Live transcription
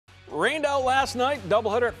rained out last night.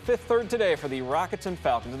 Doubleheader at fifth third today for the Rockets and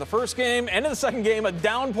Falcons. In the first game and in the second game, a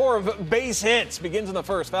downpour of base hits begins in the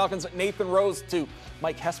first. Falcons Nathan Rose to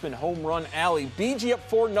Mike Hessman home run alley. BG up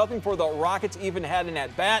 4-0 for the Rockets even had an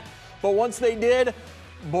at-bat. But once they did,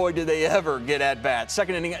 boy, did they ever get at-bat.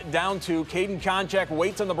 Second inning down to Caden Konchak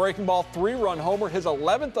waits on the breaking ball. 3-run homer, his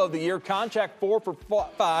 11th of the year. Konchak 4 for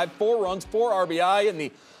 5, 4 runs, 4 RBI, and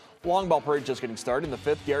the long ball parade just getting started. In the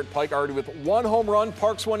fifth, Garrett Pike already with 1 home run,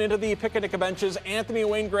 parks one into the picnic benches. Anthony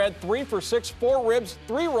Waingrad 3 for 6, 4 ribs,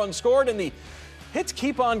 3 runs scored, and the hits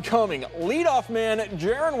keep on coming. Leadoff man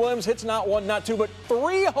Jaron Williams hits not 1, not 2, but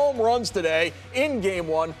 3 home runs today in game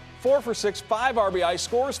 1. 4 for 6, 5 RBI,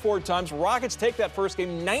 scores 4 times. Rockets take that first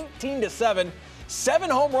game 19-7. 7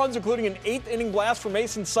 home runs, including an 8th inning blast for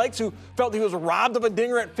Mason Sykes, who felt he was robbed of a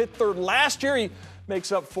dinger at fifth third last year. He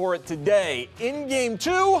makes up for it today. In game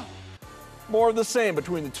 2, more of the same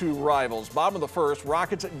between the two rivals. Bottom of the first,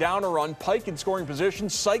 Rockets down a run. Pike in scoring position.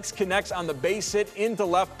 Sykes connects on the base hit into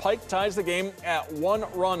left. Pike ties the game at 1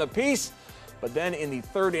 run apiece. But then in the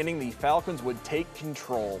third inning, the Falcons would take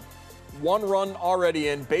control. 1 run already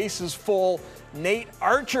in, bases full. Nate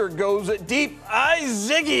Archer goes deep.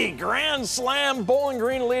 Ziggy, grand slam. Bowling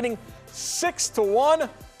Green leading 6-1.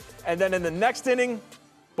 And then in the next inning,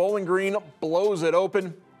 Bowling Green blows it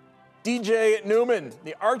open. DJ Newman,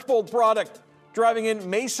 the Archbold product, driving in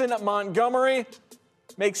Mason Montgomery,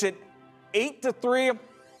 makes it 8-3. A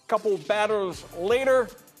couple batters later,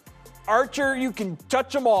 Archer, you can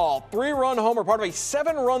touch them all. 3-run homer, part of a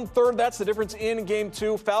 7-run third. That's the difference in game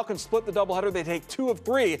 2. Falcons split the doubleheader. They take 2 of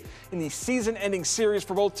 3 in the season-ending series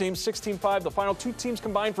for both teams. 16-5, the final. 2 teams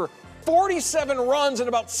combined for 47 runs in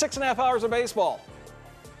about 6.5 hours of baseball.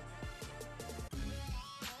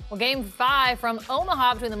 Well, game 5 from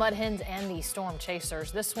Omaha between the Mud Hens and the Storm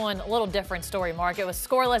Chasers. This one, a little different story, Mark. It was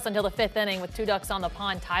scoreless until the 5th inning with 2 ducks on the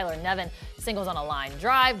pond. Tyler Nevin singles on a line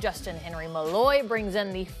drive. Justin Henry Malloy brings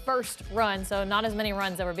in the first run, so not as many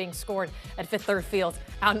runs that were being scored at Fifth Third Field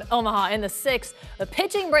out in Omaha. In the 6th, the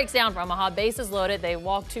pitching breaks down for Omaha. Bases loaded. They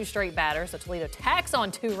walk 2 straight batters, so Toledo tacks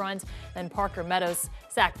on 2 runs. Then Parker Meadows'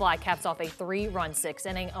 sac fly caps off a 3-run 6th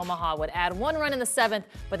inning. Omaha would add 1 run in the 7th,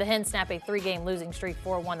 but the Hens snap a 3-game losing streak.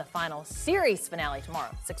 4-1 the final series finale tomorrow,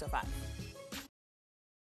 6:05.